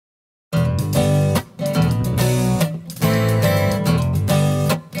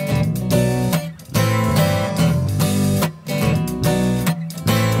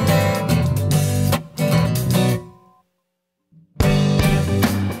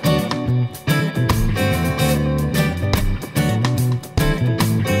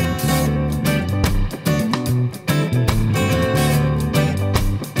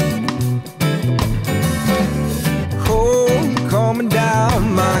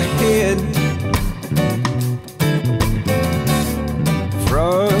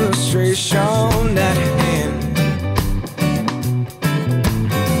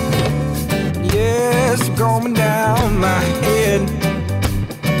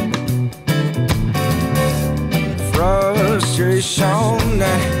frustration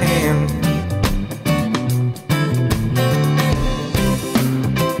at hand.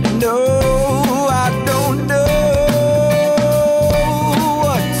 No, I don't know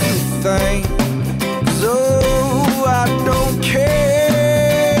what to think, so I don't care.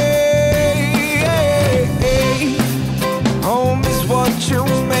 Home is what you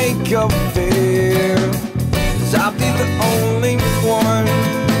make of it, 'cause I'll be the only one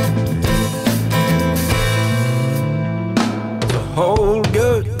to hold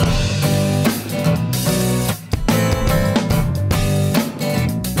good.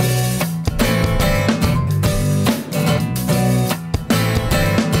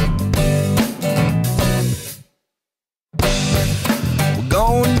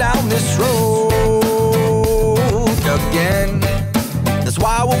 Going down this road again, that's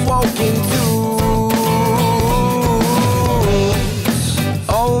why we're walking through.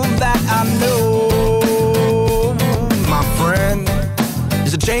 All that I know, my friend,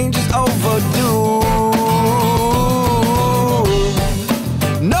 is the change is overdue.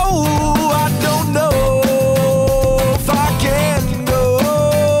 No, I don't know if I can go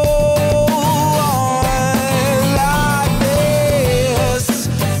on like this.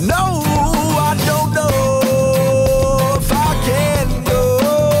 No, I don't know if I can go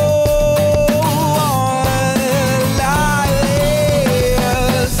on like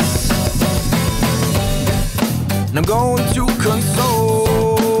this. And I'm going to console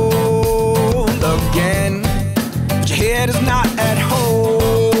again, but your head is not at home.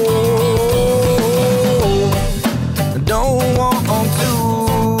 I don't want to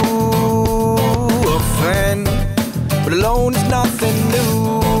offend, but alone is nothing new.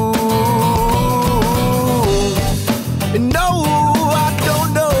 And no, I don't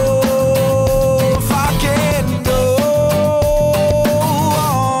know if I can go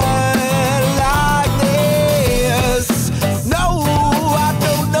on like this. No, I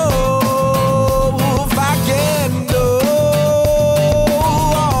don't know if I can go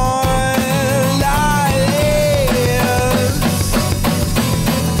on like this.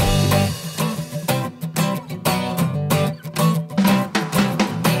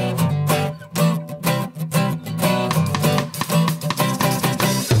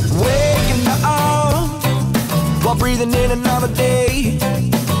 Waking up while breathing in another day.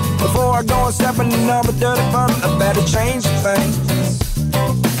 Before I go and step in another dirty fun, I better change things.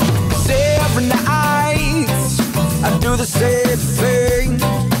 'Cause every night I do the same thing.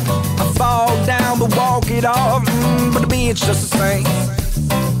 I fall down but walk it off, but to me it's just the same.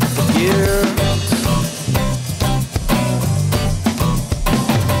 Yeah,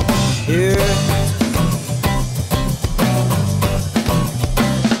 yeah.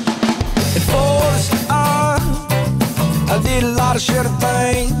 At first, I did a lot of shitty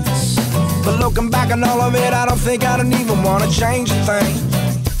things, but looking back on all of it, I don't think I don't even wanna change a thing.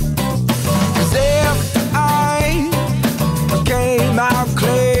 'Cause every time I came out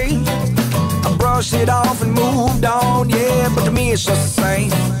clean, I brushed it off and moved on, yeah, but to me it's just the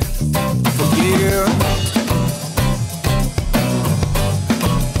same.